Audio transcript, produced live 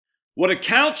What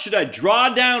account should I draw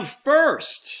down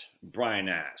first? Brian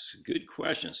asks. Good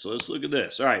question. So let's look at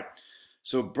this. All right.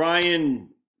 So Brian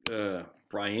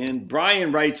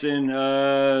writes in,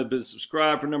 been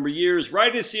subscribed for a number of years.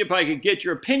 Write to see if I could get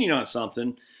your opinion on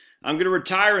something. I'm going to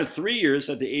retire in 3 years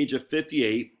at the age of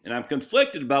 58, and I'm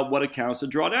conflicted about what accounts to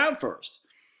draw down first.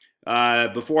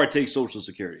 Before I take Social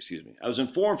Security, excuse me. I was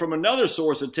informed from another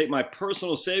source to take my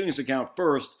personal savings account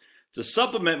first to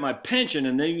supplement my pension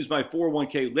and then use my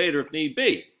 401k later if need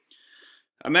be.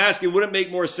 I'm asking, would it make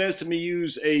more sense to me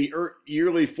use a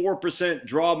yearly 4%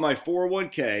 draw of my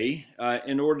 401k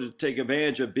in order to take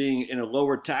advantage of being in a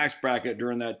lower tax bracket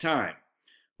during that time?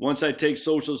 Once I take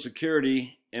Social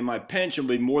Security and my pension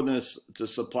will be more than to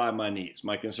supply my needs.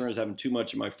 My concern is having too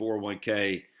much in my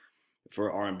 401k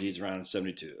for RMDs around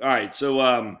 72. All right,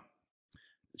 so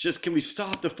just can we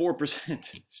stop the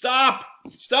 4%? Stop!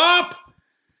 Stop!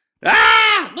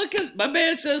 Ah! Look at my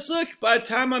man says, look, by the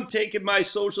time I'm taking my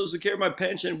Social Security, my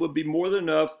pension would be more than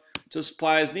enough to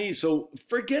supply his needs. So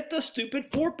forget the stupid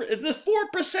 4%. This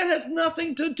 4% has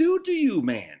nothing to do to you,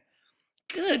 man.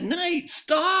 Good night.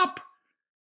 Stop.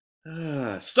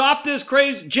 Stop this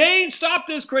crazy. Jane, stop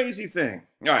this crazy thing.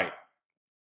 All right.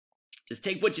 Just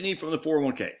take what you need from the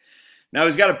 401k. Now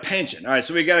he's got a pension. All right,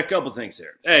 so we got a couple things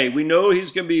here. Hey, we know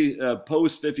he's going to be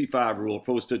post-55 rule,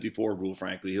 post-54 rule,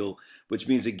 frankly. Which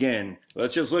means, again,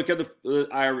 let's just look at the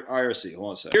IRC. Hold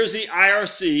on a second. Here's the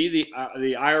IRC,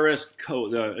 the IRS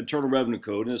code, the Internal Revenue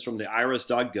Code, and it's from the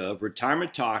irs.gov.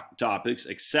 Retirement topics,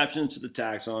 exceptions to the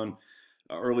tax on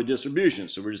early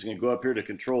distributions. So we're just going to go up here to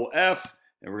Control F,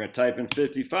 and we're going to type in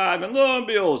 55, and lo and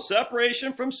behold,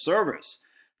 separation from service.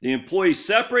 The employee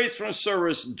separates from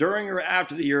service during or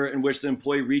after the year in which the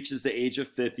employee reaches the age of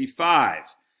 55.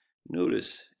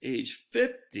 Notice age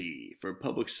 50 for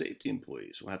public safety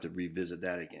employees. We'll have to revisit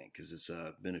that again because it's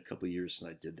been a couple years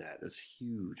since I did that. That's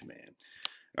huge, man.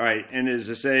 All right, and as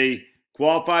I say,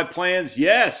 qualified plans,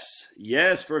 yes.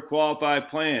 Yes for qualified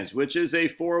plans, which is a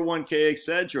 401k,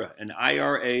 etc. An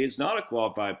IRA is not a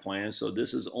qualified plan, so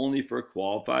this is only for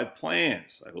qualified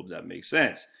plans. I hope that makes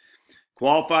sense.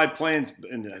 Qualified plans,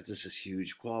 and this is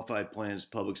huge, qualified plans,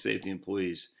 public safety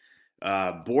employees,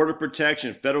 border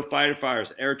protection, federal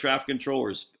firefighters, air traffic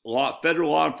controllers,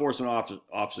 federal law enforcement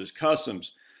officers,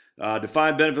 customs,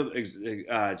 defined benefit,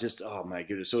 oh my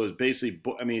goodness. So it's basically,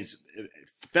 I mean, it's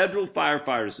federal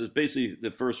firefighters is basically the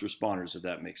first responders, if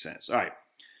that makes sense. All right.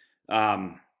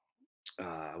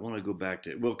 I want to go back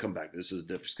to, we'll come back. This is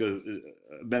different.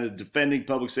 Been defending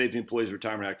public safety employees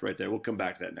retirement act right there. We'll come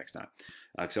back to that next time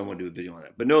because I want to do a video on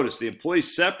that. But notice the employee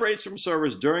separates from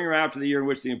service during or after the year in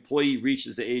which the employee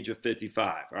reaches the age of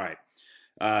 55. All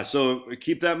right. So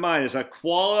keep that in mind. It's a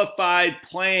qualified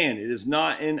plan. It is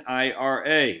not an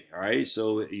IRA. All right.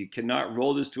 So you cannot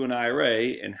roll this to an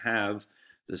IRA and have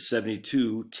the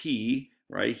 72T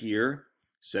right here,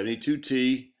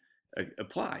 72T.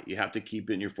 Apply. You have to keep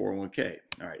it in your 401k.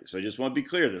 All right, so I just want to be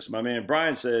clear this. My man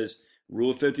Brian says,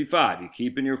 rule 55, you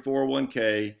keep in your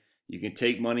 401k, you can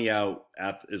take money out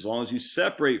as long as you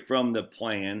separate from the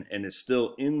plan and it's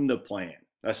still in the plan.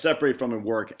 Separate from and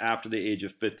work after the age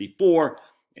of 54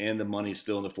 and the money's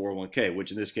still in the 401k,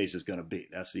 which in this case is going to be.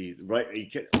 That's the right.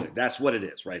 That's what it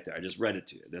is right there. I just read it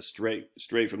to you. That's straight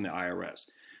from the IRS.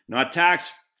 Not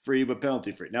tax-free, but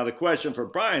penalty-free. Now the question for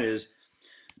Brian is,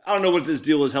 I don't know what this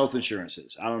deal with health insurance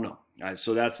is. I don't know. All right,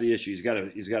 so that's the issue.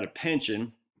 He's got a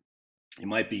pension. He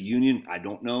might be union. I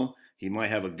don't know. He might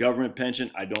have a government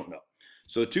pension. I don't know.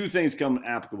 So two things come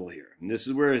applicable here. And this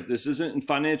is where this isn't in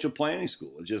financial planning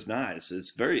school. It's just not.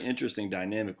 It's very interesting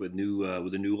dynamic with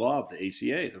the new law of the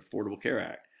ACA, the Affordable Care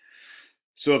Act.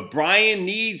 So if Brian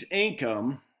needs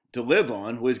income to live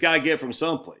on, well, he's got to get it from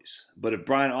someplace. But if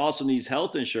Brian also needs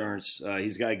health insurance,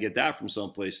 he's got to get that from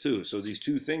someplace too. So these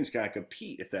two things kind of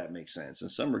compete, if that makes sense, in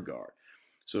some regard.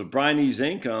 So if Brian needs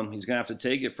income, he's going to have to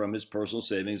take it from his personal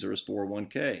savings or his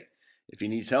 401k. If he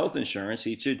needs health insurance,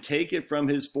 he should take it from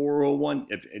his 401.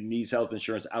 If he needs health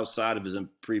insurance outside of his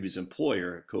previous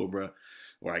employer, Cobra,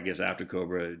 or I guess after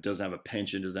Cobra, doesn't have a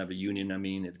pension, doesn't have a union. I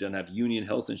mean, if he doesn't have union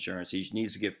health insurance, he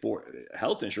needs to get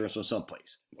health insurance from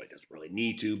someplace. Well, he doesn't really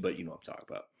need to, but you know what I'm talking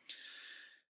about.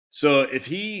 So if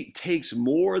he takes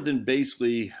more than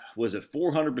basically, was it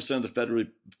 400% of the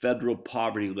federal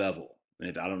poverty level, and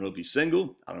if I don't know if he's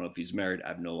single, I don't know if he's married, I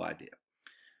have no idea.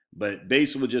 But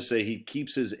basically, we'll just say he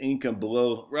keeps his income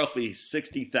below roughly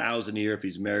 $60,000 a year if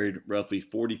he's married, roughly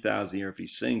 $40,000 a year if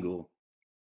he's single.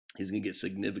 He's going to get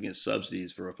significant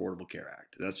subsidies for Affordable Care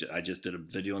Act. I just did a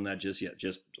video on that just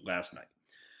last night.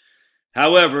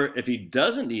 However, if he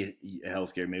doesn't need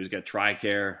health care, maybe he's got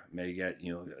TRICARE, maybe he got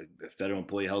a federal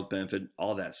employee health benefit,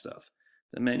 all that stuff.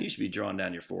 then man, you should be drawing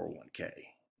down your 401k.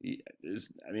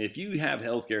 I mean, if you have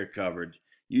healthcare covered,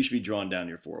 you should be drawing down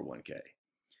your 401k.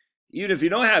 Even if you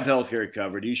don't have healthcare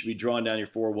covered, you should be drawing down your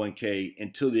 401k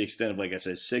until the extent of, like I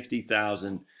said,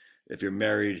 60,000 if you're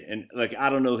married. And like, I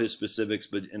don't know his specifics,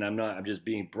 but I'm just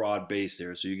being broad based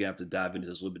there. So you have to dive into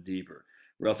this a little bit deeper.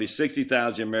 Roughly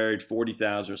 60,000 you're married,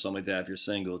 40,000 or something like that if you're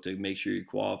single, to make sure you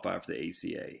qualify for the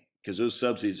ACA, because those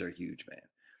subsidies are huge, man.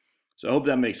 So I hope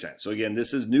that makes sense. So again,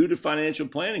 this is new to financial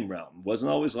planning realm. It wasn't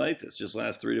always like this, just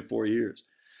last 3 to 4 years.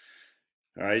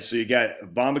 All right, so you got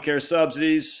Obamacare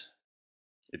subsidies.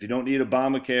 If you don't need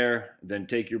Obamacare, then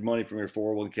take your money from your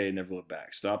 401k and never look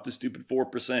back. Stop the stupid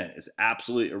 4%. It's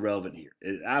absolutely irrelevant here.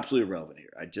 It's absolutely irrelevant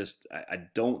here. I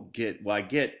don't get, well, I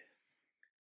get,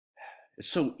 it's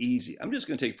so easy. I'm just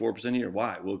going to take 4% here.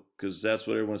 Why? Well, because that's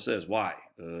what everyone says. Why?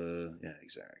 Yeah,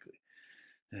 exactly.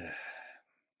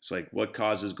 It's like, what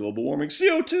causes global warming?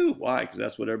 CO2. Why? Because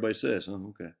that's what everybody says.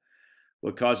 Oh, okay.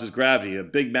 What causes gravity? A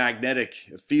big magnetic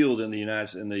field in the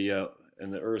in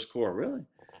the Earth's core. Really?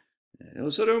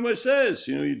 That's what everybody says.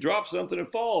 You drop something,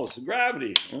 it falls.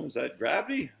 Gravity. Is that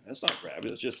gravity? That's not gravity.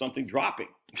 That's just something dropping.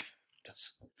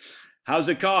 How's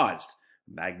it caused?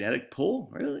 Magnetic pull?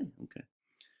 Really? Okay.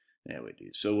 Anyway,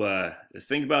 dude. So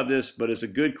think about this, but it's a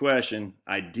good question.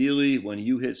 Ideally, when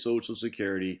you hit Social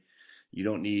Security, you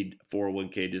don't need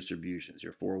 401k distributions.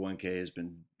 Your 401k has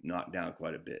been knocked down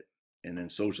quite a bit. And then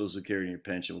Social Security and your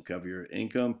pension will cover your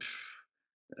income.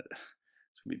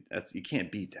 You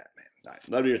can't beat that, man. All right,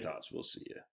 love your thoughts. We'll see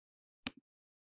you.